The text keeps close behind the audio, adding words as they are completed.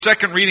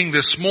Second reading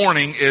this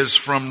morning is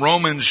from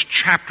Romans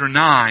chapter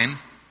 9.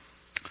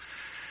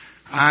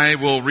 I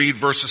will read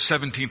verses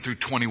 17 through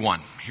 21.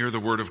 Hear the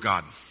word of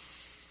God.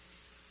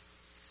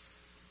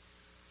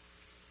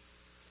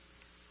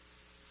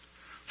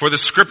 For the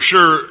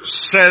scripture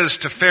says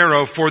to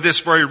Pharaoh, for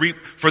this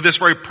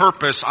very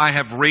purpose I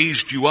have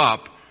raised you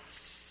up,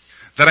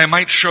 that I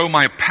might show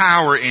my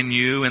power in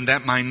you and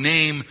that my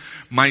name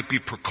might be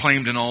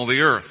proclaimed in all the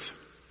earth.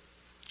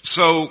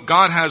 So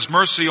God has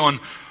mercy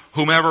on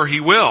whomever he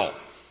will,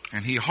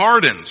 and he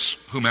hardens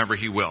whomever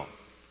he will.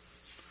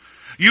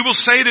 You will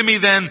say to me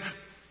then,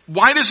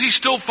 why does he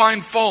still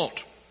find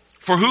fault?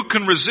 For who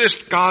can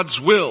resist God's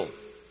will?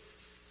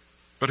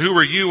 But who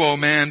are you, O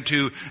man,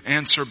 to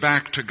answer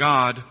back to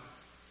God?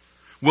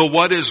 Will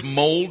what is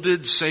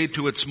molded say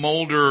to its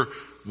molder,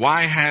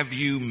 why have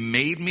you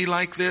made me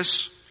like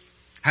this?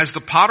 Has the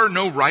potter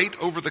no right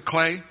over the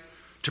clay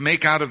to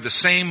make out of the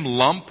same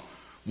lump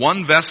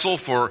one vessel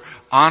for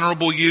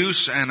honorable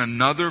use and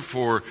another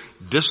for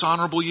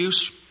dishonorable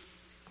use?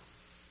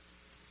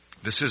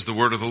 This is the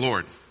word of the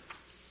Lord.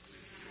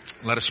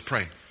 Let us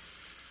pray.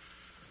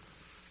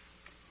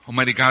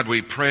 Almighty God,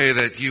 we pray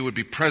that you would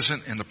be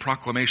present in the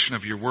proclamation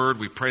of your word.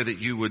 We pray that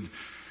you would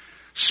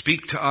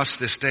speak to us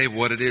this day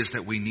what it is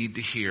that we need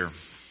to hear.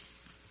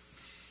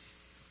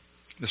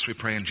 This we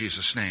pray in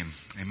Jesus' name.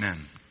 Amen.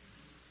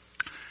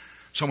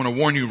 So I'm going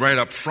to warn you right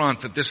up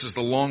front that this is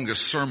the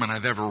longest sermon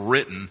I've ever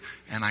written,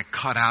 and I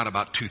cut out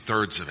about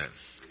 2/3 of it.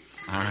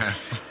 All right.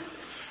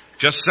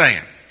 Just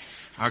saying.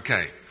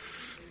 Okay.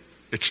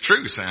 It's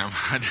true, Sam.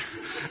 And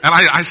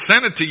I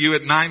sent it to you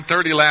at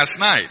 9:30 last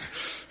night.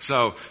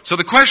 So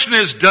the question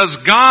is, does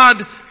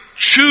God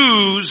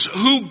choose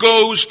who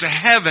goes to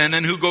heaven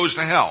and who goes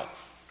to hell?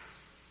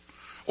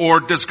 Or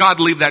does God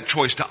leave that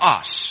choice to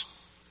us?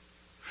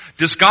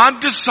 Does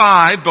God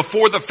decide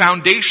before the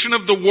foundation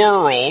of the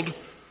world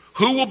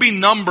who will be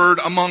numbered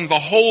among the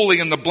holy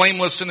and the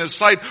blameless in his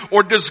sight?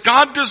 Or does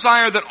God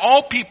desire that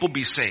all people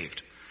be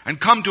saved and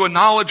come to a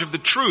knowledge of the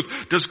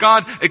truth? Does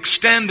God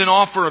extend an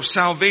offer of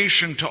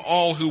salvation to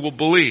all who will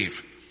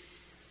believe?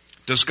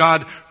 Does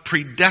God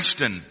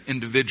predestine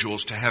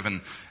individuals to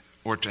heaven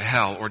or to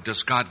hell? Or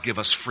does God give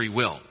us free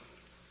will?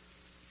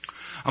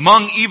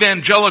 Among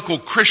evangelical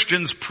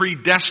Christians,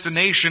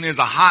 predestination is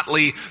a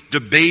hotly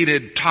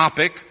debated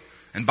topic.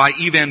 And by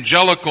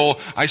evangelical,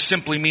 I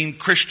simply mean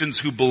Christians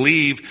who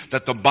believe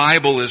that the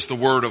Bible is the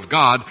Word of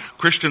God.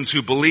 Christians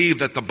who believe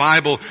that the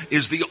Bible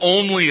is the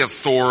only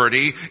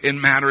authority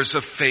in matters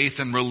of faith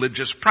and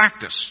religious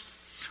practice.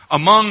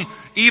 Among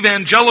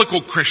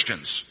evangelical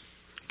Christians,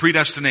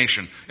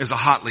 predestination is a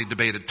hotly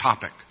debated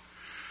topic.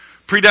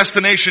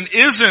 Predestination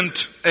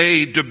isn't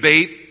a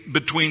debate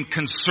between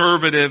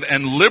conservative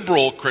and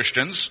liberal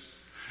Christians.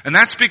 And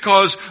that's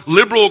because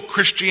liberal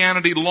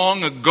Christianity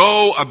long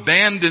ago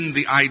abandoned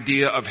the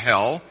idea of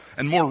hell,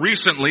 and more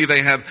recently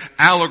they have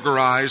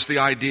allegorized the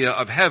idea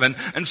of heaven.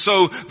 And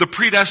so the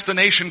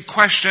predestination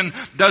question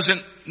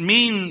doesn't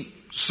mean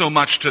so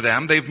much to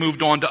them. They've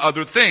moved on to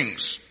other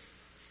things.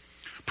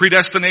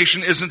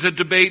 Predestination isn't a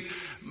debate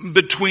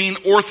between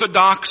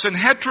Orthodox and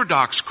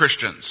heterodox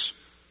Christians.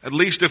 At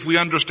least if we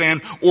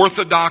understand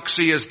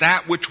orthodoxy as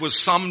that which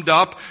was summed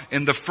up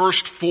in the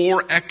first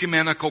 4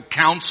 ecumenical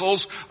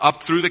councils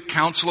up through the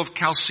Council of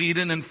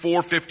Chalcedon in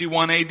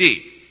 451 AD.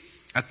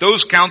 At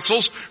those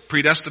councils,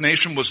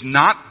 predestination was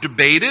not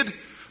debated.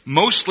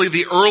 Mostly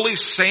the early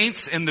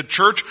saints in the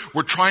church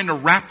were trying to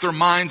wrap their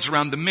minds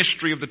around the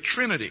mystery of the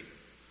Trinity.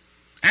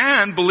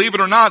 And believe it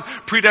or not,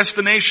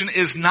 predestination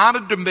is not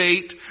a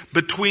debate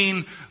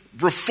between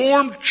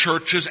Reformed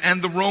churches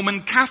and the Roman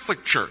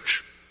Catholic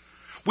Church.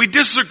 We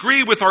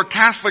disagree with our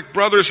Catholic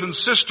brothers and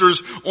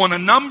sisters on a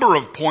number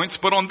of points,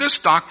 but on this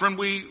doctrine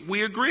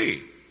we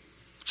agree.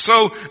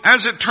 So,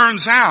 as it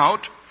turns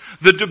out,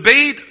 the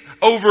debate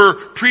over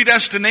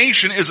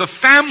predestination is a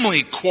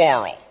family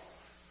quarrel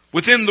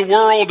within the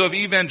world of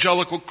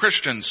evangelical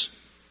Christians.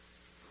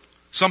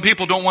 Some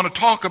people don't want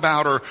to talk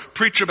about or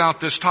preach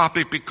about this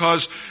topic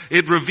because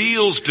it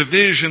reveals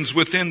divisions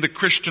within the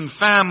Christian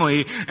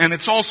family, and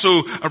it's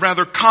also a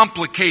rather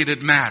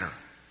complicated matter.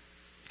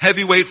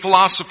 Heavyweight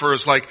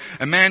philosophers like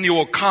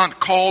Immanuel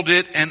Kant called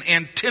it an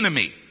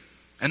antinomy,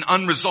 an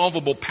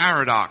unresolvable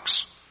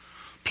paradox.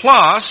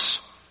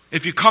 Plus,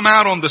 if you come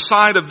out on the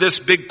side of this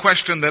big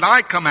question that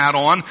I come out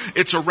on,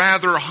 it's a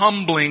rather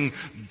humbling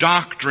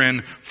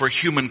doctrine for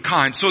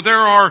humankind. So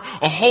there are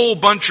a whole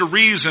bunch of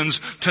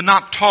reasons to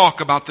not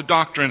talk about the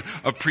doctrine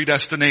of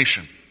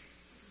predestination.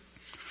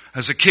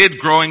 As a kid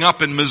growing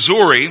up in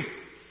Missouri,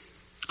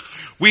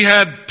 we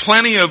had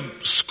plenty of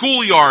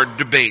schoolyard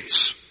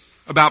debates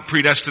about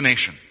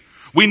predestination.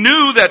 We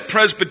knew that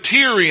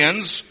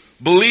Presbyterians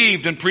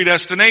believed in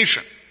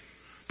predestination,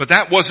 but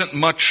that wasn't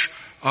much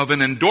of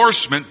an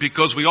endorsement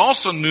because we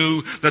also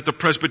knew that the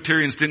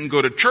Presbyterians didn't go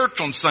to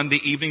church on Sunday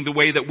evening the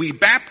way that we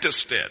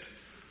Baptists did.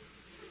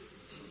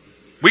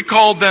 We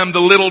called them the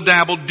little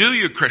dabble do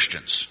you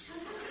Christians.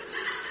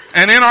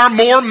 And in our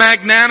more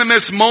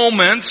magnanimous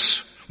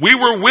moments, we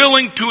were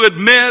willing to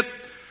admit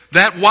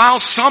that while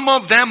some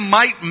of them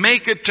might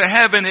make it to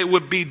heaven, it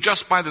would be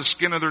just by the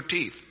skin of their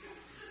teeth.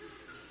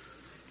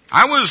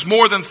 I was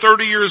more than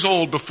 30 years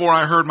old before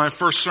I heard my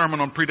first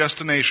sermon on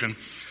predestination.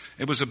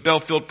 It was at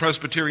Belfield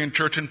Presbyterian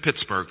Church in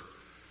Pittsburgh.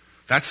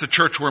 That's the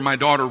church where my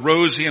daughter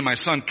Rosie and my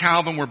son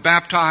Calvin were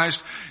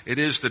baptized. It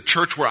is the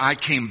church where I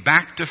came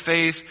back to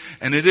faith.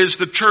 And it is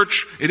a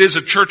church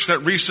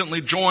that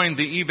recently joined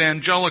the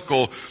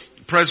Evangelical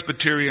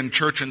Presbyterian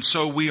Church, and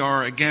so we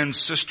are again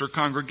sister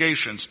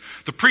congregations.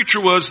 The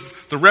preacher was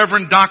the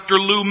Reverend Dr.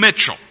 Lou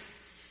Mitchell.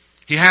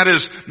 He had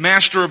his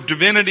Master of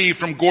Divinity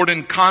from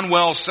Gordon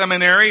Conwell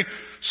Seminary,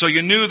 so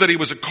you knew that he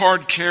was a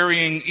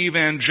card-carrying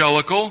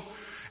evangelical.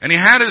 And he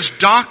had his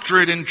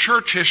doctorate in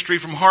church history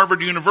from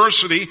Harvard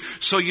University,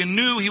 so you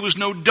knew he was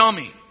no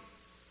dummy.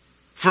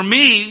 For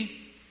me,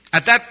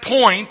 at that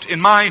point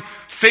in my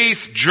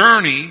faith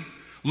journey,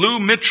 Lou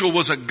Mitchell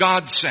was a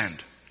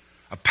godsend.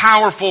 A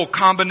powerful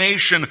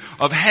combination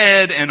of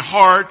head and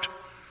heart,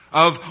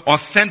 of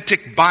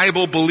authentic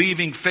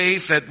Bible-believing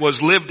faith that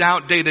was lived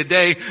out day to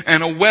day,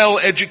 and a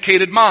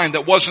well-educated mind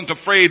that wasn't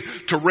afraid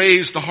to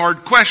raise the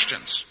hard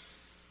questions.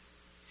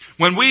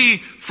 When we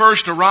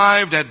first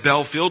arrived at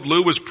Belfield,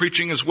 Lou was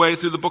preaching his way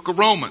through the book of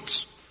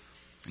Romans.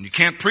 And you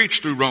can't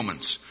preach through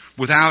Romans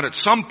without at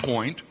some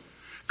point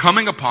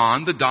coming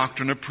upon the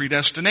doctrine of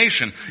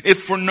predestination,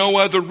 if for no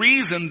other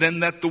reason than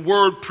that the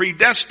word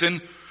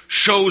predestined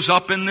shows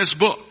up in this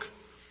book,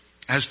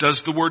 as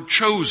does the word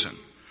chosen,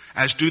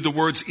 as do the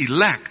words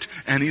elect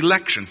and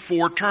election,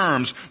 4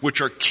 terms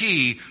which are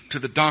key to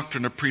the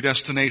doctrine of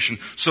predestination.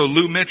 So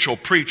Lou Mitchell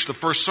preached the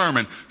first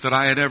sermon that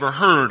I had ever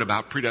heard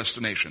about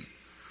predestination.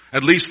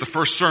 At least the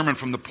first sermon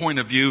from the point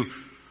of view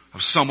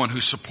of someone who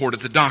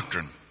supported the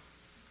doctrine.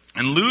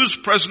 And Lou's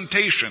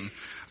presentation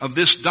of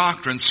this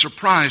doctrine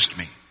surprised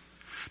me,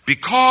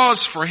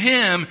 because for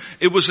him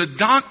it was a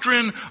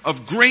doctrine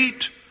of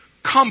great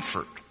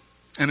comfort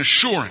and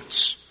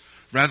assurance,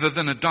 rather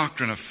than a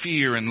doctrine of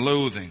fear and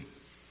loathing.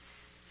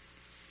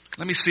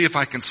 Let me see if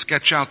I can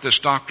sketch out this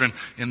doctrine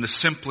in the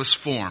simplest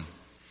form,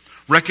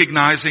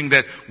 recognizing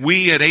that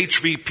we at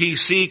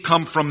HVPC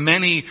come from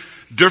many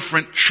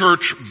different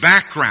church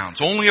backgrounds.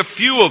 Only a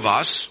few of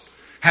us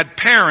had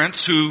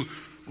parents who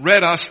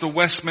read us the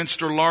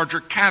Westminster Larger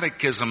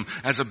Catechism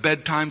as a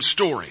bedtime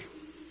story.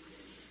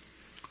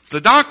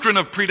 The doctrine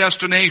of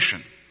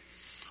predestination,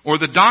 or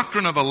the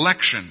doctrine of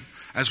election,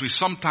 as we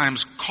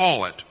sometimes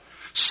call it,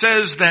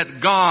 says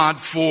that God,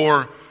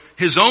 for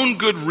His own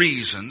good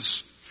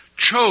reasons,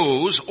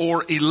 chose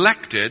or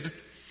elected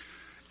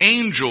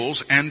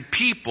angels and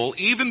people,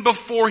 even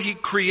before He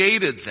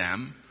created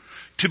them,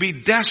 to be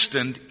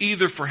destined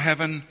either for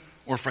heaven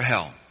or for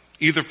hell,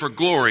 either for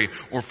glory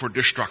or for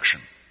destruction.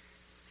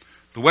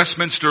 The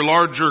Westminster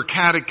Larger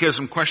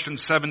Catechism, question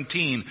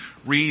 17,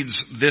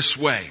 reads this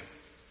way: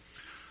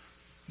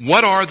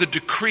 what are the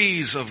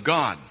decrees of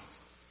God?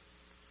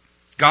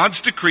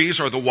 God's decrees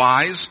are the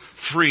wise,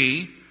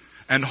 free,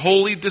 and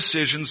holy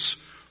decisions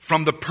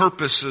from the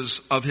purposes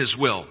of His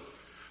will.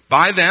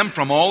 By them,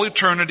 from all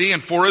eternity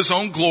and for His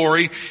own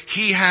glory,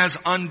 He has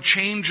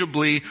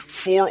unchangeably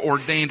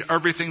foreordained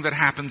everything that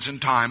happens in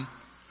time,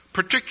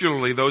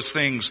 particularly those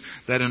things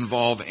that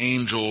involve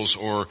angels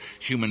or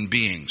human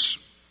beings.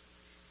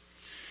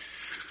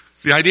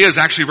 The idea is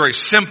actually very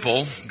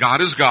simple.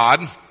 God is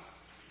God.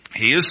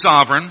 He is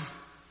sovereign.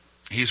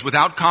 He's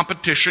without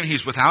competition.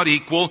 He's without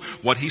equal.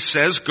 What He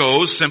says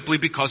goes simply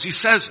because He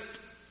says it.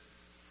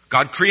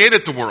 God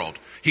created the world.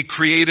 He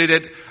created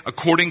it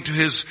according to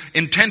His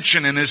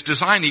intention and His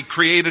design. He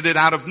created it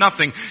out of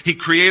nothing. He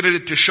created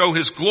it to show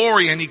His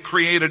glory, and He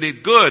created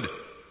it good.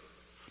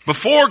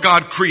 Before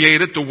God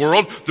created the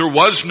world, there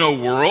was no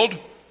world.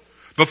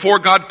 Before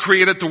God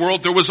created the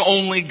world, there was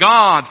only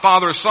God,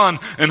 Father, Son,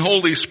 and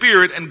Holy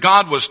Spirit, and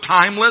God was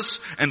timeless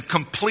and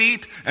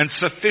complete and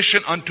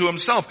sufficient unto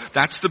Himself.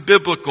 That's the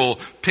biblical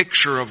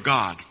picture of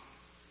God.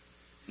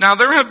 Now,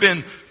 there have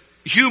been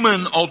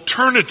human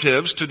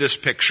alternatives to this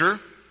picture.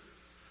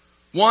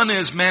 One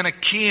is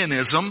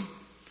Manichaeanism,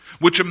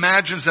 which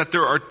imagines that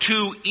there are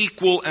two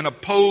equal and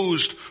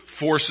opposed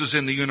forces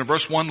in the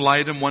universe, one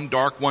light and one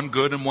dark, one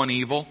good and one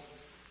evil.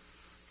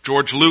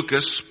 George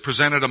Lucas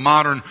presented a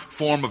modern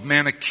form of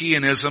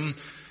Manichaeanism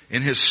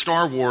in his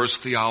Star Wars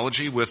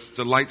theology with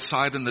the light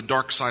side and the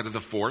dark side of the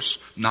Force,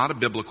 not a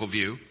biblical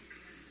view.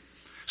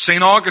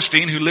 St.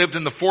 Augustine, who lived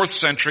in the 4th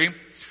century,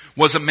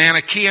 was a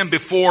Manichaean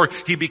before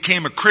he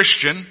became a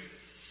Christian.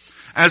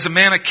 As a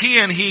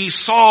Manichaean, he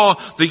saw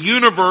the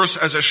universe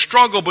as a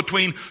struggle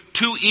between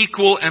two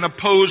equal and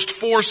opposed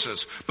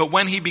forces. But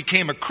when he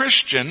became a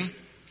Christian,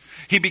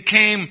 he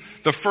became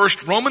the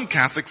first Roman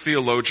Catholic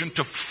theologian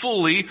to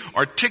fully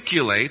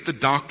articulate the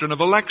doctrine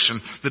of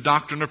election, the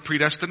doctrine of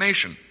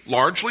predestination,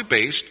 largely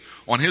based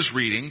on his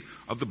reading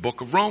of the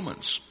book of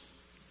Romans.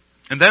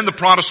 And then the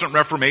Protestant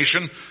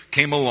Reformation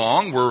came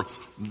along. We're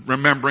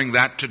remembering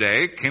that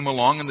today. Came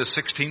along in the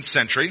 16th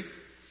century.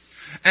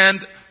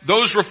 And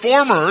those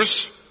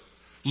reformers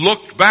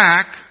looked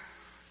back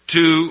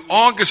to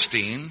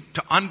Augustine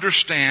to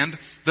understand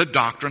the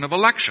doctrine of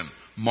election.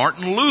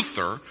 Martin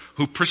Luther,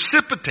 who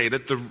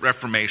precipitated the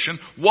Reformation,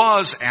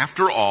 was,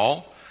 after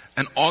all,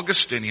 an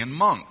Augustinian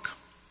monk.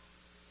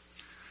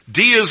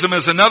 Deism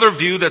is another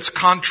view that's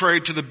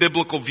contrary to the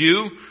biblical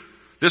view.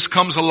 This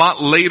comes a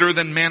lot later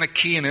than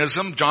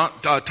Manichaeanism.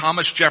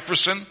 Thomas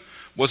Jefferson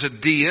was a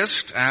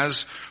deist,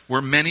 as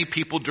were many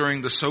people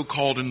during the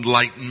so-called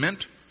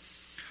Enlightenment.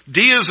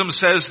 Deism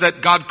says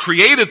that God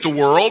created the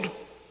world,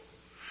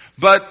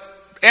 but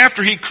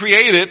after He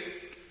created it,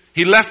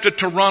 He left it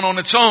to run on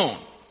its own.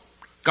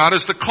 God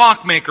is the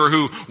clockmaker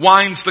who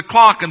winds the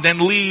clock and then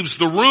leaves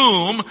the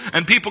room,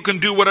 and people can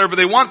do whatever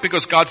they want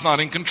because God's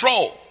not in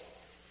control.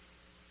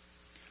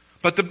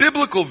 But the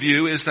biblical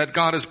view is that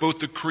God is both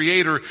the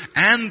creator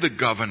and the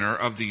governor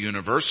of the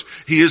universe.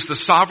 He is the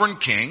sovereign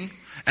king,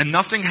 and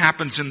nothing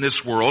happens in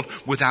this world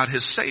without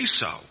His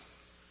say-so.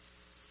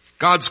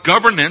 God's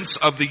governance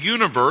of the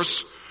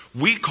universe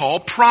we call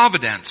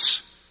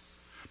providence.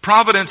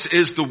 Providence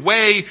is the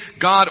way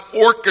God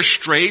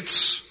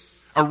orchestrates,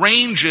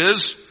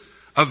 arranges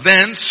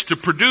events to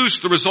produce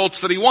the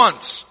results that He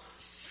wants.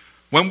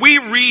 When we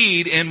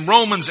read in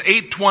Romans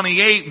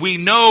 8:28, we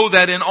know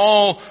that in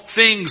all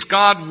things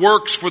God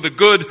works for the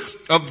good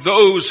of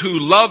those who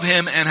love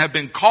Him and have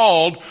been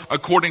called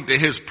according to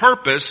His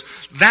purpose.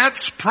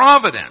 That's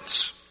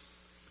providence.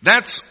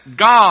 That's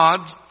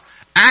God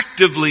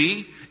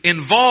actively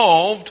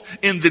involved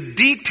in the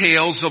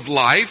details of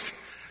life,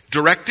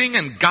 directing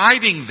and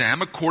guiding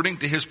them according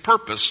to His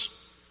purpose.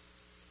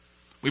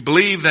 We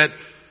believe that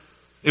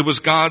it was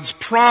God's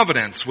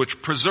providence which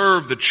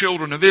preserved the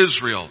children of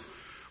Israel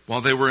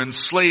while they were in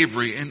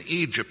slavery in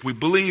Egypt. We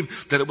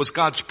believe that it was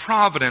God's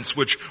providence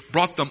which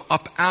brought them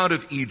up out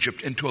of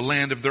Egypt into a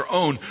land of their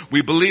own.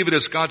 We believe it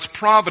is God's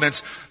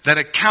providence that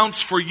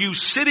accounts for you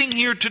sitting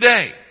here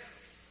today.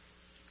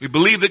 We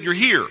believe that you're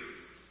here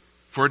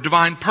for a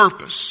divine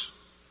purpose.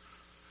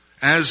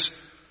 As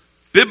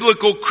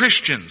biblical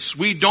Christians,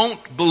 we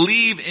don't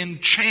believe in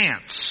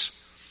chance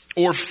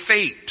or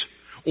fate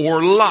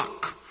or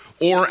luck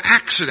or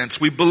accidents.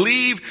 We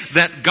believe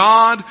that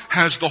God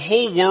has the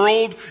whole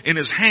world in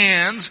His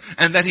hands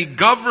and that He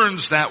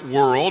governs that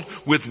world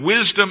with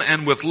wisdom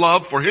and with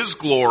love for His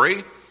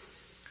glory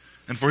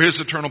and for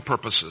His eternal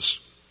purposes.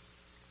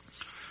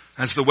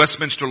 As the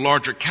Westminster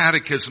Larger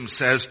Catechism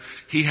says,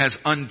 He has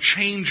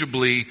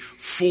unchangeably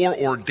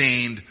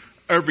foreordained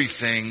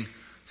everything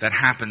that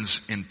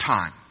happens in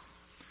time.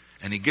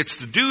 And He gets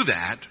to do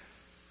that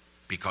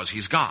because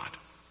He's God.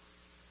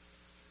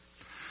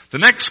 The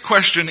next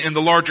question in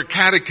the Larger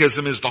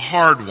Catechism is the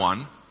hard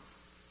one.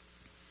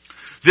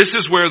 This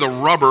is where the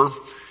rubber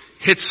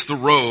hits the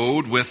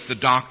road with the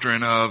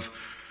doctrine of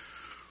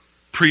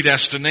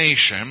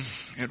predestination.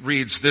 It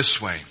reads this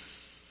way.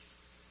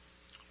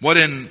 What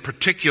in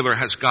particular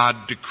has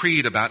God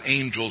decreed about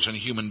angels and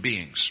human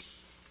beings?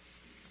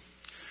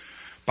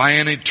 By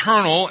an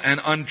eternal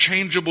and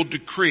unchangeable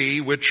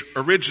decree which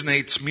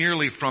originates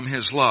merely from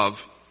His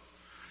love,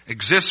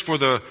 exists for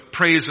the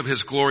praise of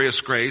His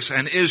glorious grace,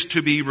 and is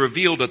to be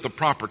revealed at the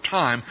proper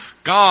time,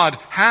 God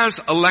has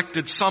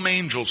elected some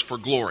angels for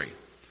glory,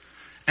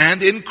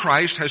 and in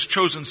Christ has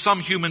chosen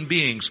some human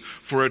beings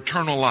for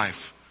eternal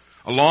life,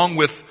 along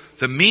with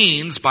the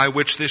means by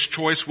which this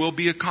choice will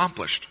be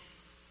accomplished.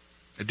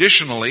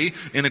 Additionally,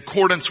 in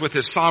accordance with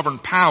His sovereign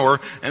power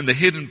and the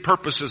hidden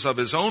purposes of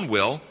His own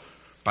will,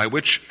 by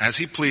which, as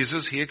He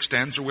pleases, He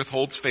extends or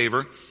withholds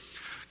favor,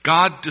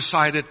 God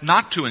decided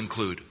not to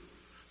include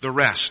the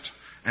rest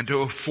and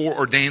to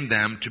foreordain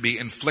them to be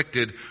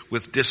inflicted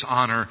with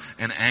dishonor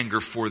and anger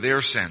for their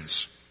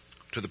sins,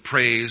 to the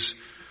praise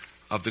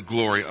of the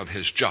glory of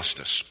His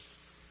justice.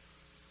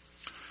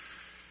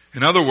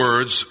 In other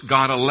words,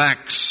 God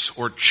elects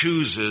or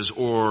chooses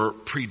or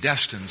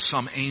predestines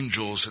some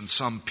angels and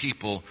some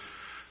people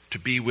to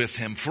be with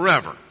Him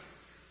forever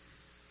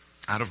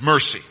out of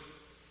mercy.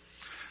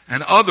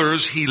 And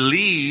others He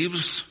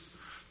leaves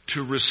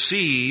to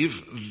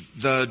receive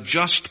the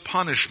just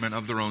punishment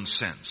of their own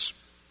sins.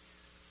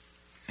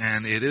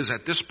 And it is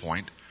at this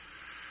point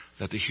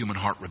that the human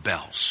heart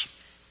rebels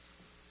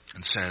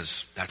and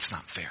says, that's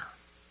not fair.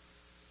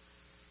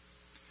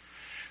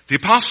 The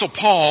Apostle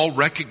Paul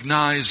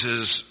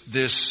recognizes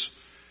this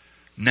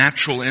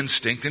natural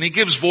instinct, and he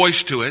gives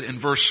voice to it in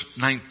verse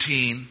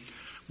 19,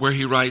 where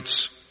he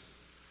writes,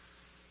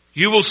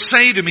 "You will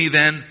say to me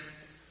then,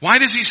 why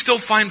does he still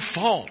find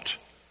fault?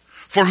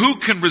 For who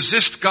can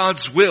resist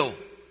God's will?"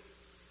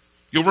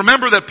 You'll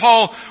remember that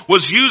Paul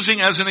was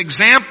using as an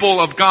example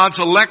of God's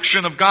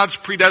election, of God's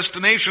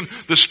predestination,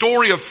 the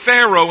story of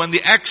Pharaoh and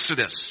the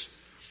Exodus.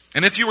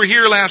 And if you were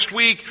here last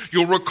week,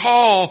 you'll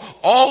recall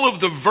all of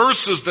the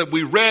verses that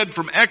we read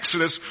from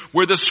Exodus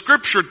where the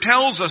scripture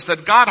tells us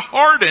that God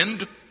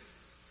hardened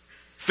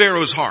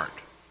Pharaoh's heart.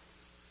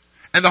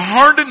 And the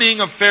hardening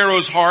of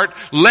Pharaoh's heart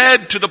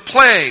led to the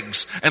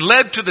plagues and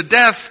led to the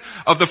death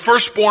of the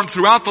firstborn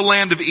throughout the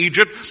land of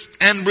Egypt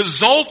and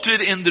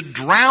resulted in the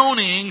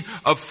drowning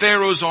of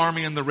Pharaoh's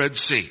army in the Red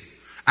Sea.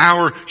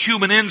 Our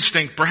human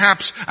instinct,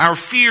 perhaps our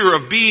fear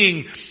of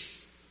being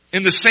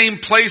in the same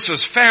place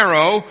as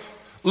Pharaoh,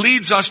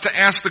 leads us to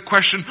ask the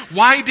question,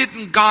 why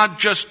didn't God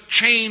just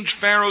change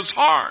Pharaoh's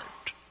heart?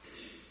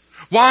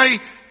 Why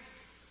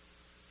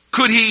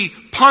could he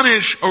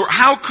punish, or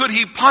how could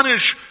he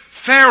punish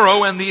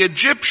Pharaoh and the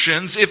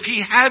Egyptians if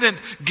he hadn't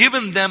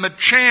given them a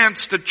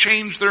chance to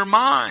change their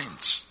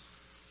minds?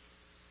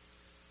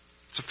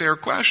 It's a fair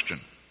question.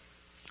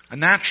 A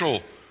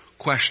natural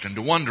question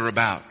to wonder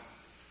about.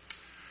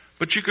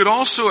 But you could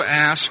also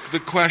ask the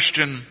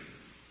question,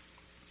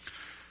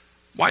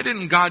 why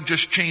didn't God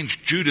just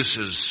change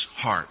Judas's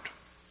heart?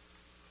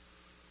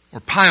 Or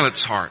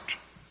Pilate's heart?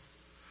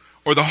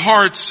 Or the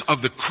hearts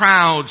of the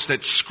crowds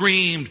that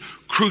screamed,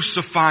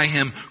 crucify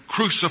him,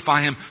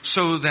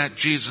 so that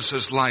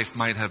Jesus' life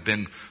might have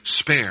been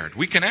spared?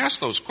 We can ask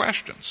those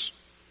questions.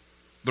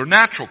 They're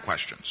natural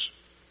questions.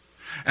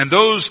 And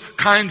those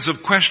kinds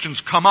of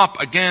questions come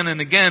up again and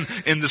again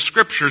in the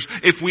scriptures.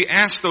 If we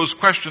ask those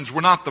questions,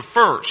 we're not the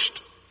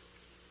first.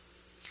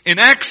 In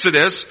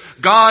Exodus,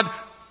 God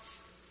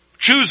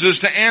chooses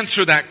to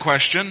answer that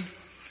question.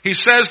 He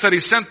says that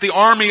he sent the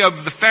army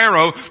of the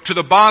Pharaoh to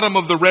the bottom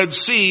of the Red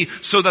Sea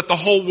so that the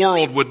whole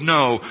world would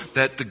know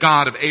that the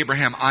God of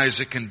Abraham,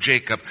 Isaac, and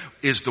Jacob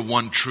is the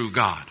one true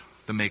God,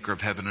 the maker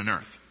of heaven and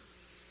earth.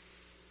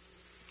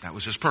 That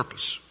was his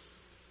purpose.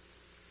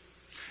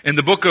 In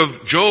the book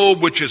of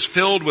Job, which is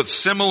filled with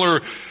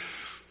similar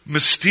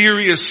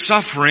mysterious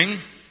suffering,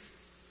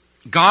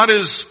 God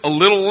is a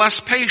little less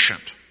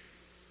patient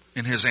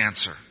in his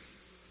answer.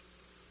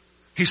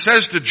 He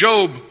says to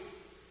Job,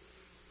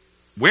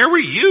 where were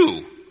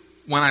you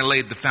when I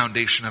laid the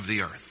foundation of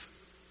the earth?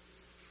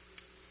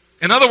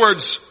 In other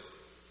words,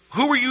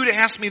 who were you to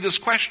ask me this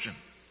question?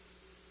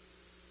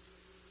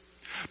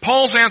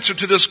 Paul's answer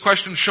to this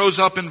question shows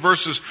up in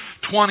verses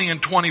 20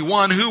 and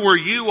 21. Who are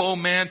you, O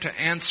man, to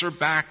answer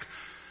back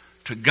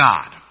to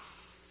God?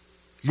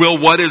 Will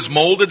what is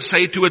molded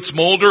say to its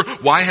molder,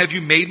 why have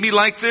you made me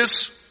like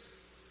this?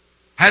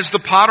 Has the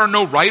potter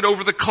no right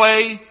over the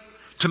clay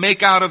to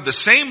make out of the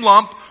same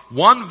lump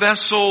one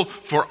vessel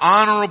for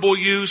honorable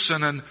use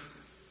and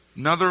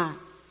another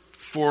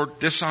for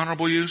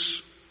dishonorable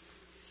use?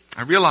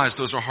 I realize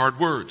those are hard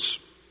words.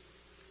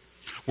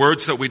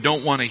 Words that we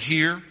don't want to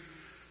hear.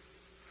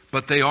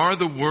 But they are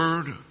the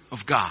Word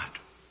of God.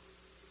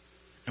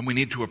 And we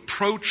need to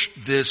approach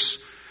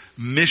this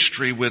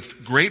mystery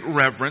with great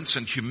reverence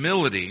and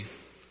humility,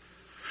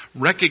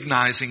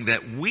 recognizing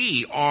that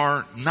we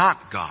are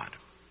not God.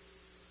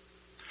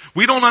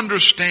 We don't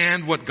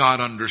understand what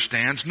God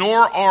understands,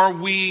 nor are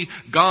we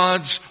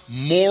God's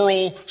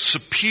moral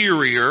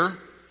superior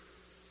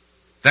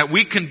that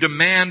we can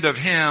demand of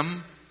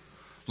Him,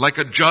 like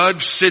a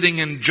judge sitting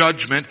in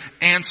judgment,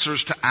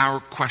 answers to our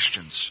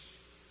questions.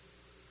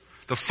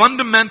 The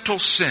fundamental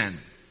sin,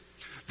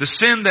 the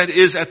sin that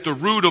is at the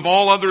root of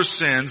all other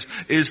sins,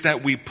 is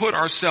that we put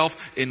ourselves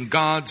in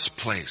God's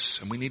place.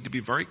 And we need to be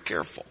very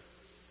careful.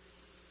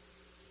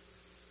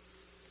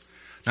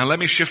 Now let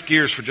me shift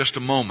gears for just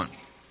a moment,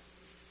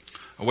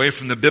 away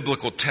from the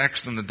biblical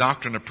text and the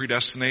doctrine of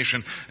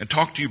predestination, and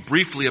talk to you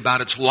briefly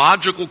about its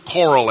logical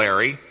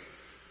corollary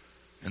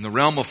in the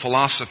realm of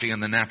philosophy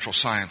and the natural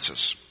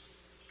sciences.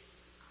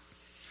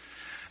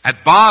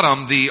 At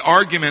bottom, the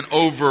argument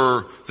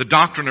over the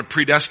doctrine of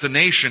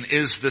predestination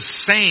is the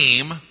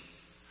same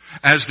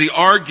as the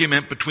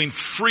argument between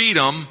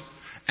freedom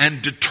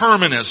and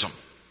determinism,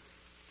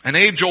 an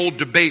age-old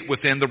debate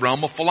within the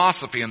realm of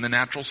philosophy and the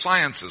natural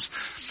sciences.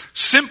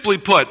 Simply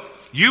put,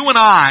 you and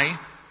I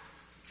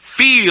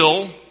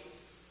feel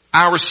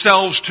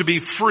ourselves to be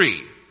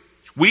free.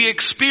 We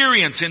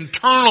experience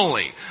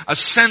internally a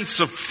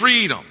sense of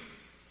freedom.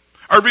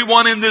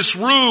 Everyone in this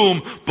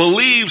room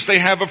believes they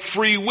have a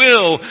free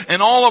will,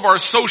 and all of our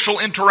social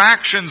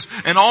interactions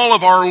and all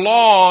of our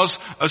laws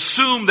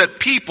assume that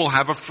people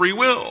have a free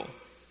will.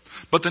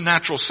 But the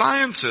natural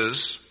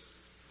sciences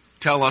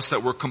tell us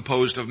that we're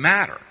composed of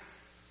matter.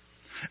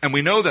 And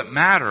we know that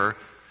matter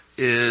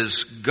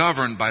is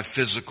governed by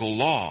physical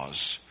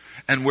laws.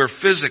 And where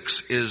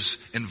physics is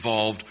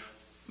involved,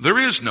 there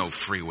is no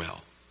free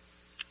will.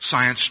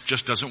 Science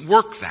just doesn't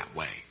work that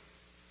way.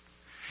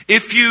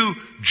 If you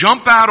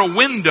jump out a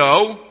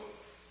window,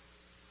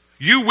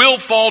 you will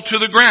fall to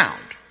the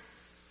ground.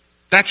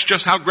 That's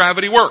just how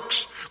gravity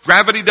works.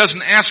 Gravity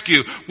doesn't ask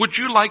you, would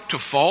you like to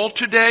fall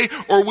today,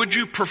 or would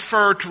you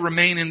prefer to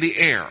remain in the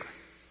air?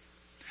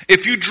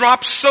 If you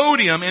drop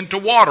sodium into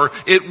water,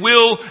 it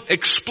will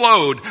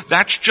explode.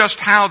 That's just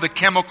how the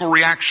chemical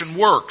reaction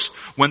works.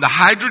 When the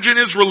hydrogen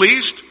is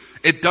released,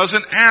 it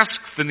doesn't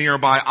ask the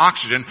nearby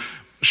oxygen,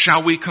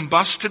 shall we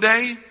combust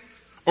today,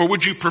 or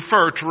would you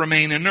prefer to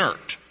remain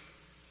inert?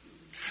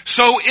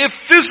 So if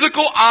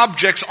physical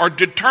objects are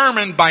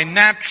determined by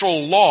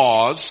natural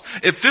laws,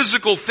 if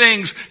physical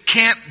things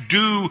can't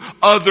do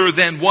other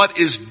than what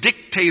is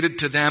dictated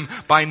to them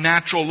by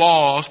natural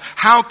laws,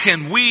 how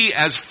can we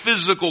as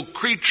physical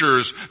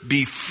creatures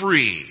be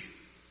free?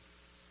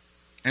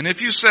 And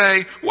if you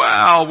say,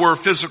 well, we're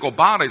physical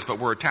bodies, but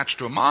we're attached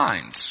to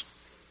minds,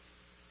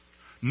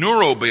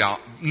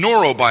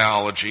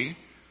 neurobiology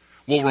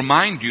will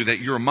remind you that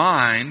your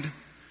mind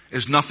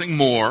is nothing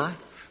more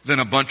than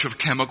a bunch of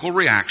chemical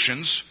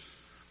reactions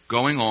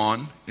going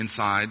on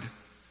inside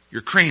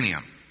your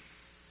cranium.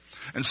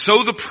 And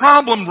so the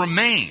problem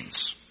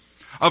remains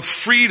of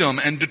freedom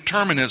and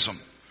determinism,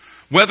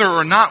 whether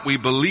or not we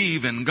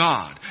believe in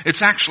God.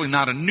 It's actually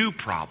not a new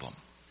problem.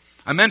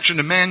 I mentioned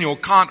Immanuel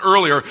Kant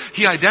earlier.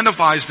 He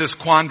identifies this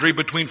quandary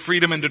between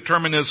freedom and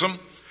determinism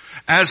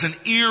as an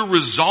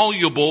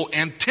irresoluble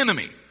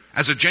antinomy,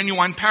 as a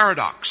genuine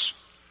paradox.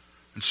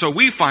 And so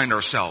we find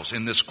ourselves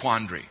in this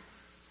quandary.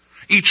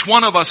 Each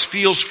one of us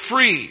feels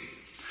free.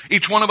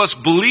 Each one of us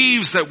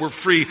believes that we're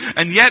free.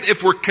 And yet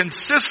if we're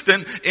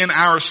consistent in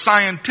our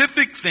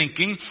scientific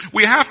thinking,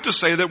 we have to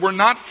say that we're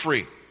not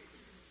free.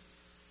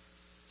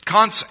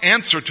 Kant's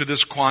answer to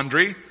this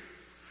quandary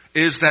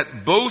is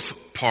that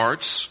both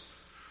parts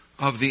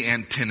of the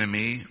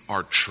antinomy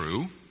are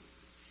true.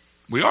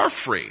 We are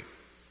free.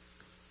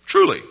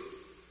 Truly.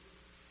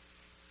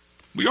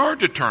 We are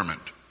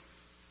determined.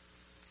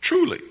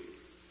 Truly.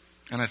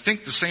 And I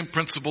think the same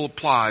principle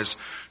applies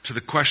to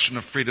the question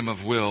of freedom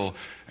of will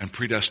and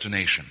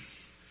predestination.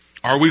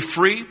 Are we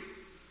free?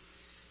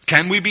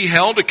 Can we be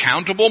held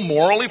accountable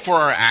morally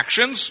for our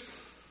actions?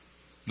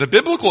 The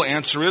biblical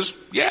answer is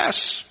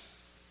yes.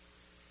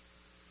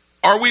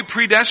 Are we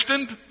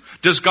predestined?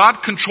 Does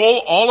God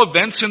control all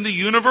events in the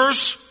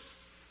universe?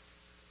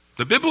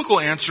 The biblical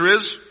answer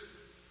is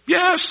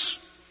yes.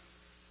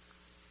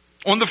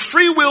 On the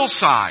free will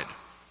side,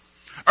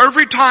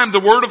 every time the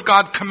Word of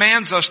God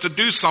commands us to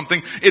do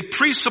something, it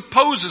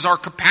presupposes our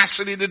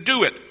capacity to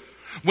do it.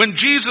 When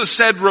Jesus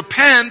said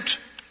repent,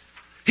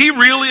 He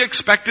really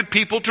expected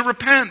people to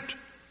repent.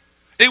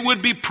 It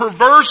would be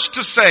perverse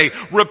to say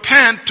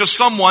repent to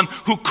someone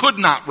who could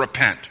not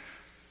repent.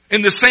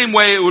 In the same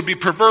way, it would be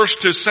perverse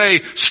to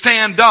say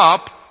stand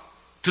up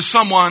to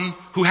someone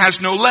who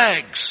has no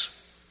legs.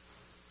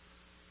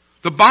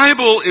 The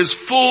Bible is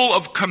full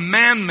of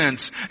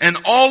commandments, and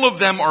all of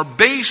them are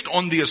based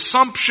on the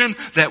assumption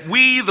that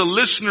we, the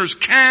listeners,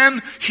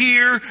 can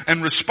hear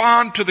and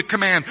respond to the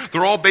command.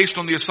 They're all based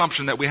on the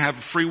assumption that we have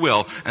free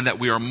will and that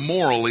we are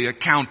morally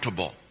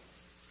accountable.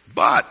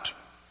 But,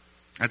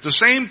 at the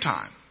same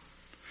time,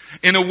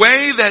 in a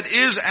way that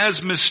is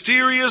as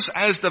mysterious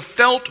as the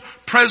felt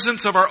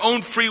presence of our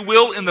own free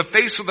will in the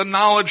face of the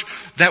knowledge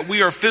that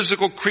we are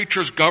physical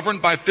creatures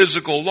governed by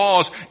physical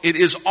laws, it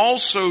is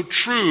also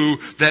true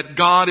that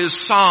God is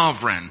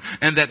sovereign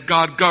and that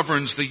God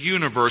governs the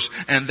universe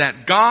and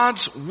that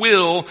God's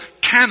will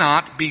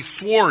cannot be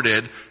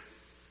thwarted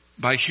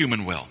by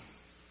human will.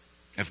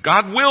 If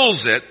God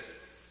wills it,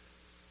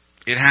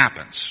 it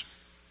happens.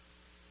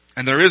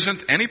 And there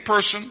isn't any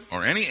person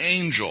or any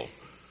angel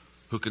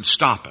who can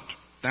stop it.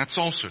 That's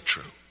also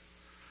true.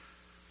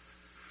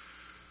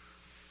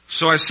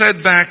 So I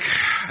said back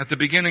at the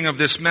beginning of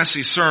this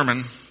messy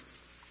sermon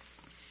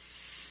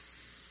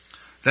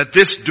that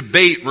this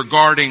debate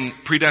regarding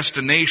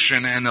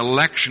predestination and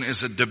election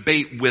is a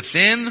debate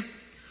within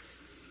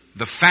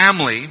the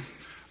family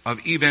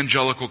of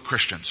evangelical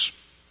Christians.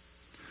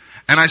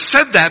 And I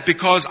said that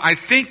because I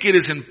think it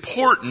is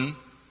important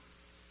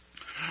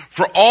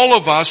for all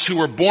of us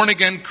who are born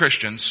again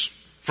Christians,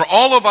 for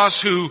all of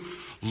us who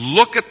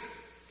look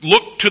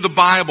to the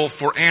Bible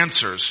for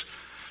answers,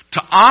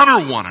 to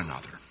honor one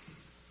another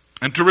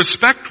and to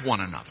respect one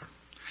another,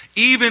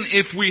 even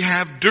if we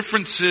have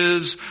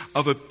differences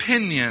of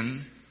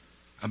opinion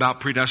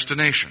about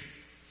predestination.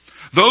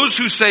 Those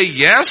who say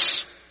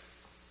yes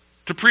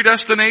to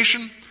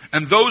predestination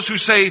and those who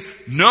say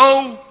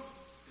no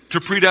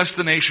to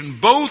predestination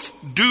both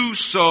do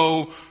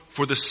so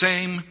for the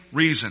same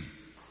reason,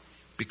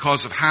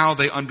 because of how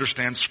they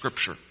understand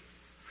Scripture.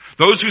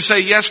 Those who say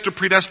yes to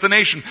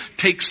predestination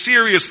take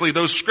seriously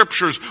those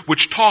scriptures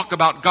which talk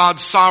about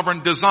God's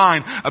sovereign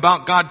design,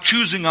 about God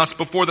choosing us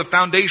before the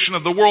foundation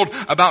of the world,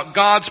 about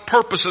God's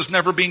purposes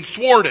never being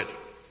thwarted.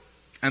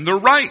 And they're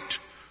right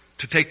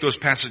to take those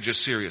passages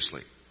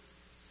seriously.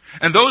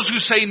 And those who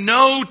say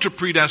no to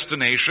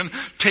predestination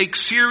take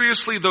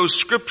seriously those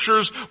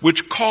scriptures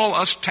which call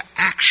us to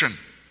action,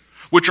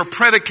 which are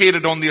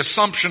predicated on the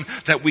assumption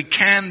that we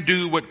can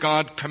do what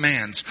God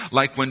commands.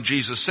 Like when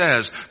Jesus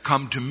says,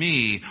 come to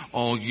me,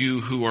 all you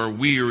who are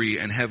weary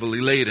and heavily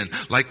laden.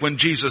 Like when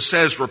Jesus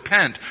says,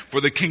 repent, for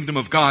the kingdom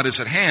of God is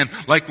at hand.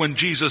 Like when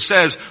Jesus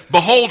says,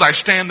 behold, I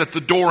stand at the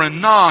door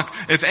and knock.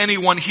 If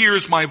anyone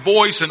hears my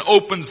voice and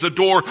opens the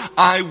door,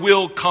 I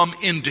will come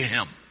into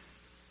him.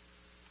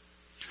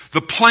 The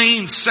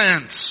plain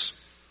sense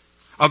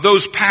of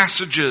those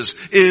passages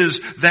is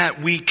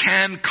that we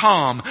can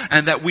come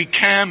and that we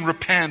can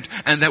repent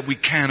and that we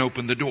can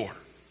open the door.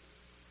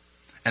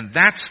 And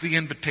that's the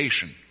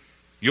invitation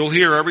you'll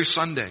hear every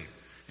Sunday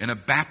in a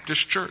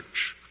Baptist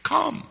church.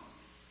 Come,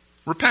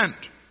 repent,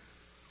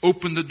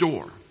 open the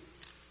door.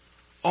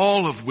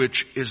 All of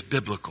which is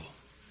biblical.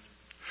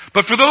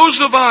 But for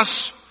those of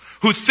us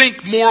who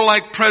think more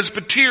like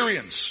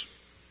Presbyterians,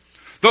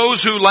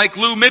 those who, like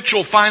Lou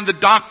Mitchell, find the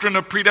doctrine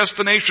of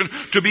predestination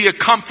to be a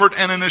comfort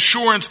and an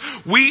assurance,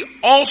 we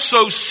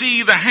also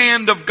see the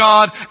hand of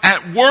God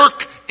at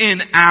work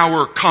in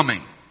our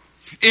coming.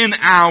 in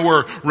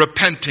our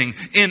repenting,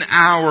 in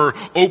our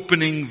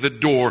opening the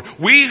door.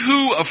 We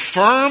who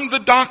affirm the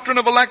doctrine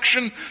of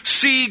election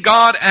see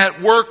God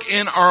at work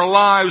in our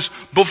lives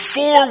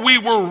before we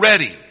were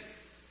ready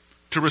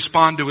to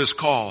respond to His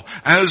call.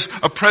 As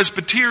a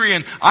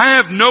Presbyterian, I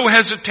have no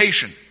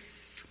hesitation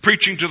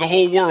preaching to the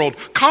whole world,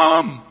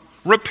 come,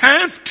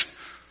 repent,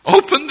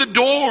 open the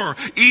door,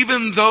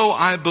 even though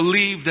I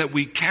believe that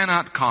we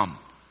cannot come,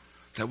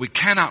 that we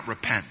cannot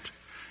repent,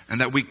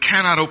 and that we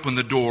cannot open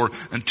the door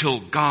until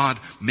God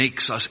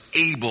makes us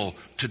able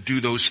to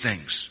do those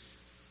things.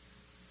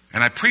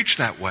 And I preach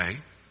that way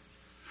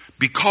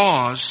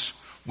because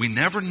we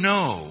never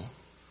know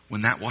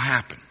when that will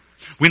happen.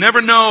 We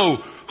never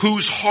know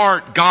whose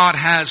heart God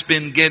has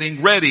been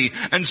getting ready,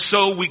 and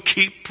so we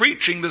keep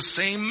preaching the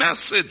same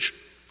message.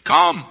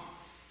 Come,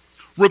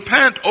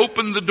 repent,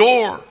 open the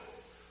door.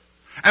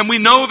 And we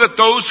know that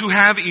those who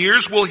have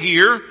ears will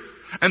hear,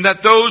 and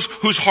that those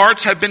whose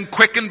hearts have been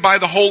quickened by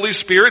the Holy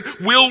Spirit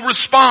will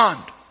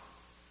respond.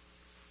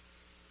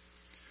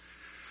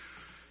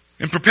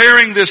 In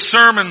preparing this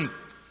sermon,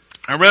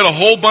 I read a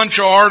whole bunch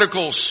of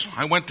articles.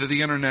 I went to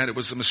the internet. It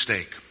was a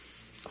mistake.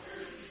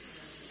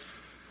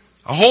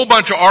 A whole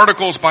bunch of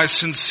articles by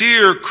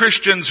sincere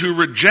Christians who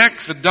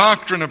reject the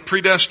doctrine of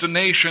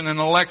predestination and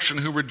election,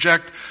 who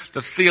reject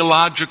the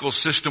theological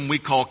system we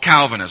call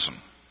Calvinism.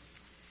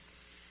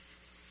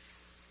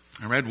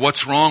 I read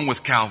What's Wrong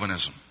with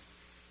Calvinism.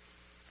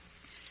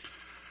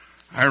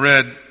 I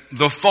read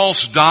The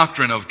False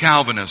Doctrine of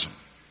Calvinism.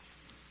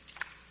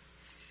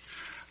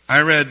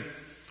 I read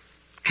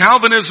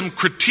Calvinism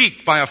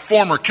Critiqued by a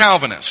Former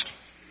Calvinist.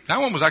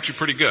 That one was actually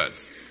pretty good.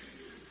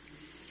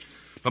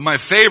 But my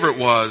favorite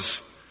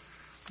was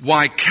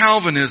Why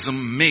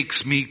Calvinism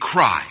Makes Me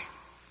Cry.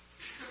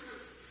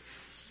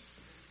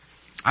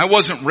 I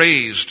wasn't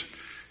raised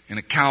in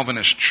a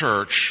Calvinist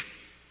church,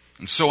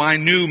 and so I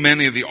knew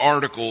many of the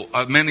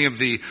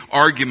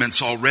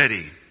arguments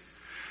already.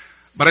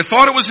 But I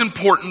thought it was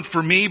important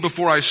for me,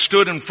 before I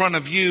stood in front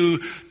of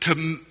you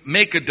to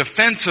make a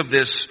defense of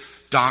this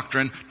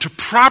doctrine, to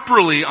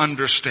properly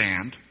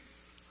understand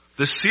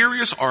the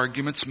serious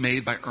arguments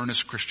made by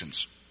earnest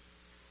Christians.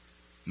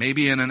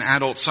 Maybe in an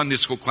adult Sunday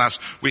school class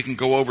we can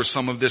go over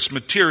some of this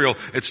material.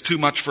 It's too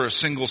much for a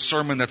single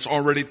sermon that's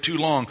already too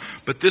long.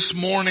 But this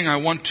morning I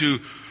want to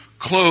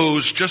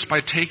close just by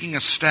taking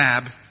a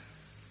stab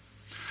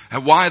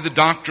at why the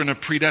doctrine of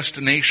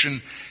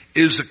predestination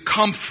is a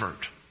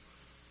comfort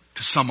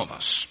to some of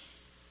us.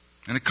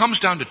 And it comes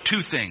down to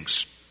two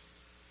things.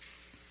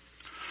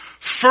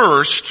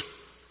 First,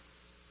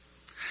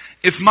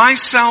 if my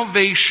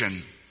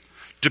salvation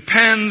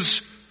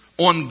depends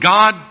on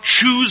God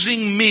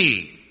choosing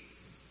me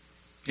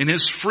in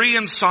His free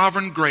and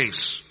sovereign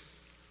grace,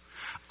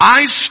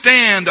 I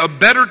stand a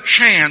better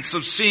chance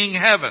of seeing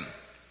heaven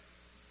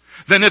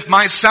than if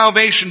my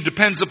salvation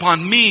depends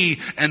upon me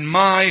and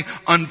my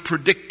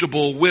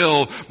unpredictable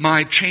will,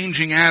 my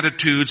changing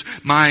attitudes,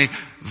 my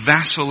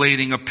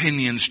vacillating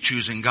opinions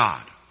choosing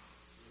God.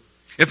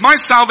 If my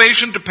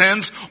salvation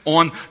depends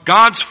on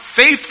God's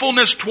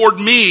faithfulness toward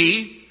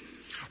me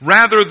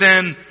rather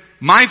than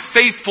my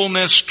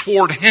faithfulness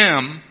toward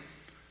Him,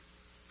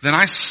 then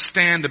I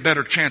stand a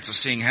better chance of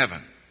seeing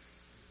heaven.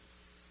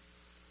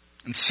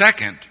 And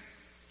second,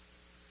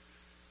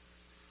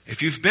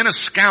 if you've been a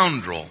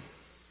scoundrel,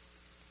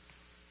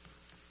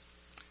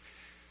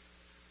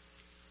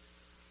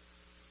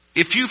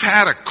 if you've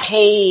had a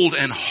cold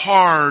and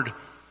hard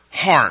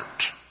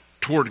heart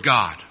toward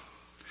God,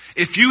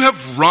 if you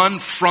have run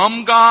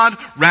from God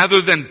rather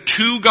than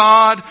to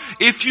God,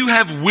 if you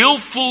have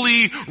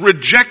willfully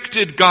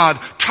rejected God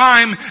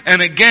time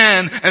and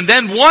again, and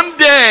then one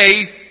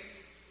day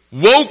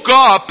woke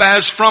up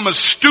as from a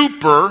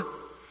stupor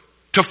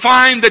to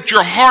find that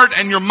your heart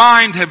and your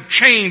mind have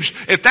changed,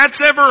 if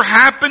that's ever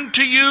happened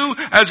to you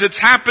as it's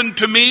happened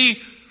to me,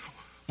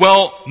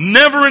 well,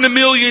 never in a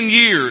million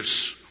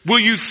years will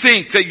you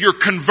think that your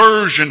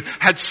conversion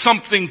had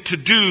something to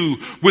do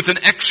with an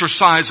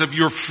exercise of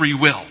your free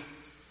will.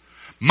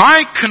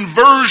 My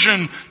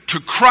conversion to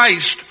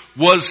Christ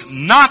was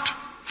not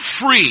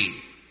free.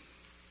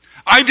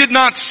 I did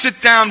not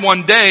sit down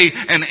one day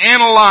and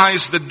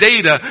analyze the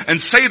data and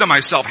say to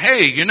myself,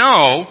 hey,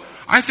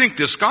 I think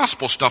this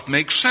gospel stuff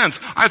makes sense.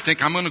 I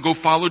think I'm going to go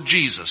follow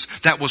Jesus.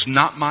 That was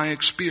not my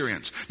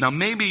experience. Now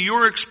maybe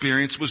your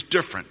experience was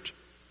different.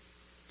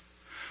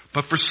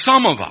 But for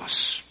some of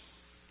us,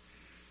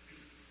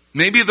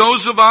 maybe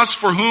those of us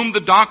for whom the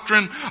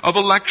doctrine of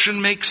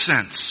election makes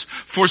sense,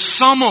 for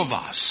some of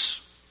us,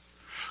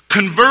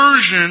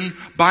 conversion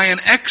by an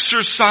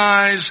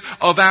exercise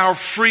of our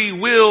free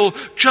will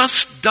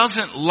just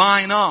doesn't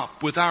line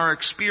up with our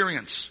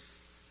experience.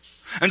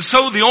 And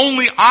so the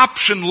only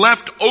option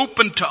left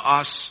open to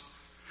us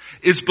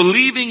is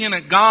believing in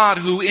a God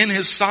who in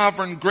His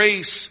sovereign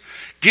grace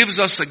gives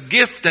us a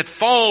gift that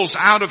falls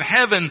out of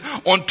heaven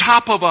on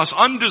top of us,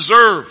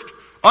 undeserved,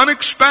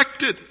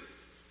 unexpected,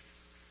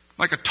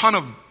 like a ton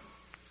of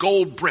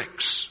gold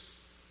bricks.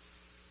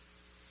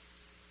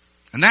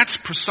 And that's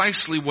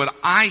precisely what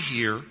I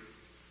hear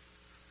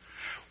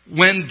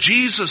when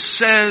Jesus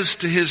says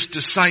to his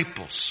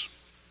disciples,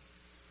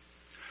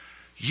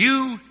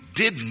 "You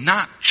did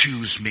not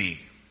choose me,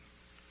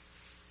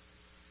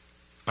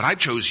 but I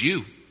chose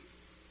you.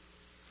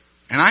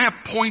 And I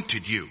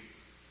appointed you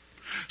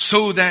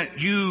so that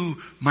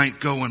you might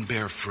go and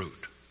bear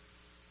fruit."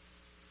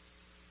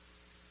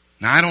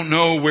 Now, I don't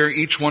know where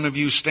each one of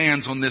you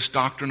stands on this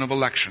doctrine of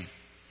election.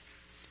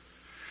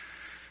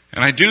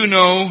 And I do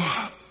know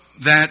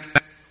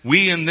that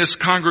we in this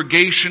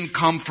congregation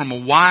come from a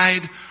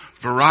wide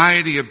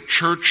variety of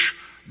church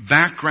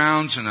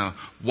backgrounds, and a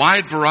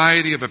wide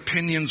variety of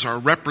opinions are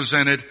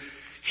represented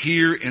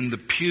here in the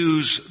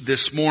pews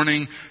this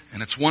morning,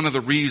 and it's one of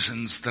the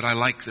reasons that I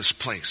like this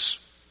place.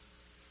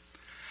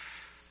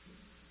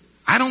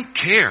 I don't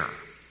care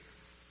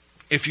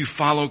if you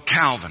follow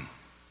Calvin,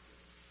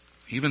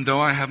 even though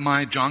I have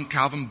my John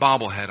Calvin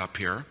bobblehead up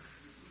here,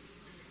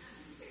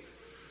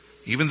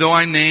 even though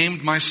I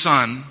named my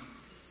son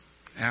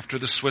after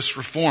the Swiss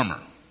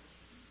reformer.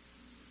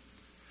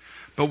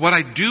 But what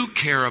I do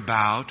care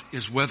about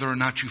is whether or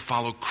not you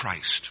follow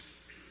Christ.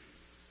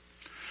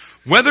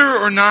 Whether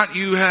or not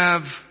you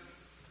have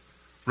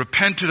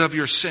repented of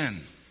your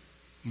sin,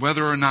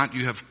 whether or not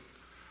you have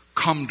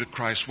come to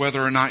Christ,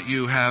 whether or not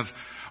you have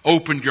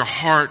opened your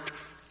heart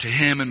to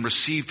him and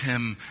received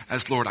him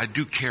as Lord, I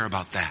do care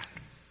about that.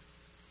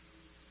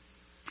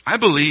 I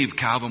believe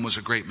Calvin was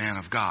a great man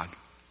of God,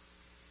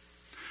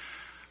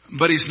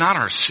 but he's not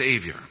our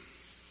Savior.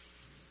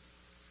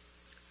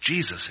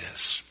 Jesus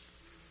is.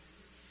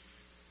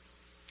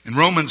 In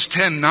Romans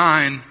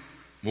 10:9,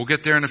 we'll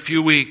get there in a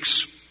few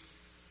weeks.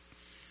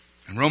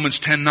 In Romans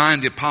 10:9,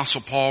 the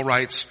Apostle Paul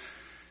writes,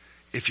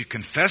 "If you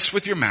confess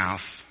with your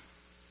mouth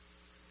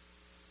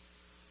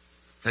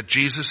that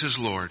Jesus is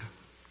Lord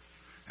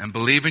and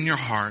believe in your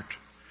heart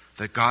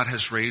that God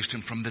has raised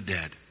him from the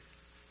dead,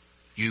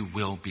 you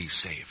will be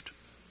saved."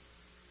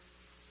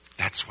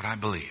 That's what I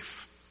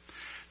believe.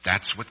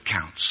 That's what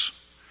counts.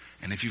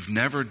 And if you've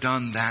never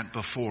done that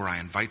before, I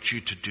invite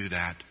you to do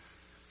that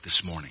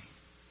this morning.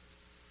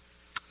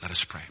 Let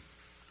us pray.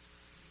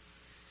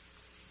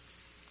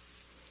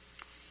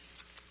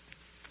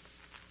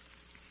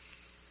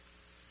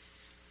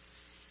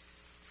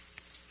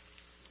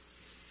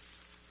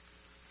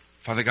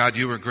 Father God,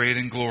 you are great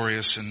and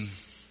glorious, and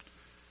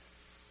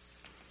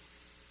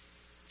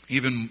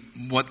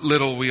even what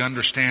little we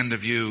understand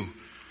of you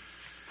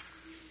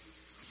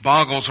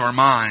boggles our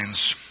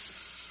minds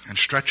and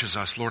stretches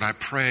us. Lord, I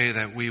pray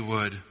that we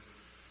would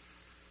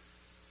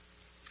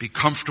be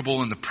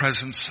comfortable in the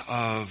presence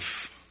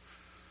of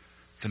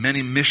the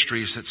many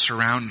mysteries that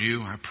surround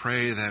you. I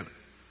pray that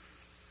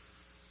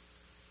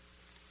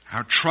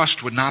our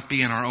trust would not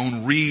be in our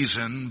own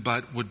reason,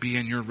 but would be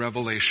in your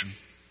revelation.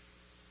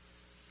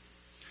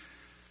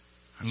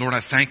 And Lord,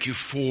 I thank you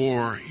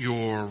for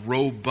your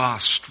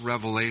robust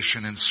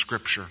revelation in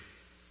Scripture.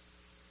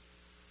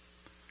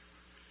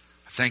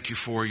 I thank you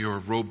for your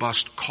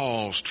robust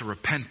calls to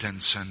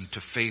repentance and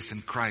to faith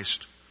in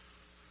Christ.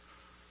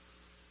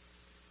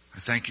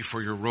 I thank you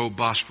for your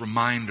robust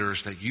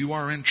reminders that you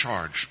are in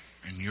charge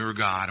and you're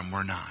God and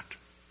we're not.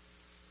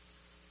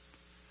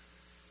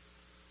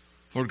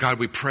 Lord God,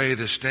 we pray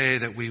this day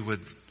that we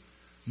would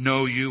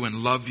know you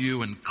and love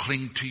you and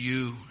cling to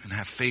you and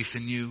have faith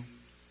in you.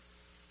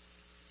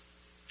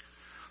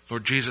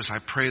 Lord Jesus, I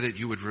pray that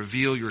you would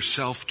reveal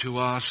yourself to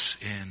us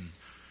in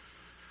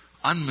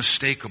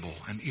unmistakable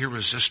and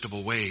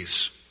irresistible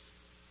ways.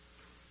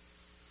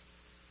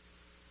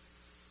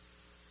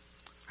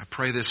 I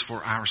pray this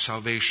for our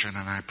salvation,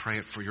 and I pray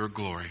it for your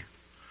glory.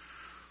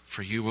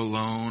 For you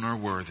alone are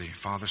worthy,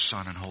 Father,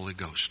 Son, and Holy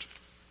Ghost.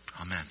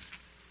 Amen.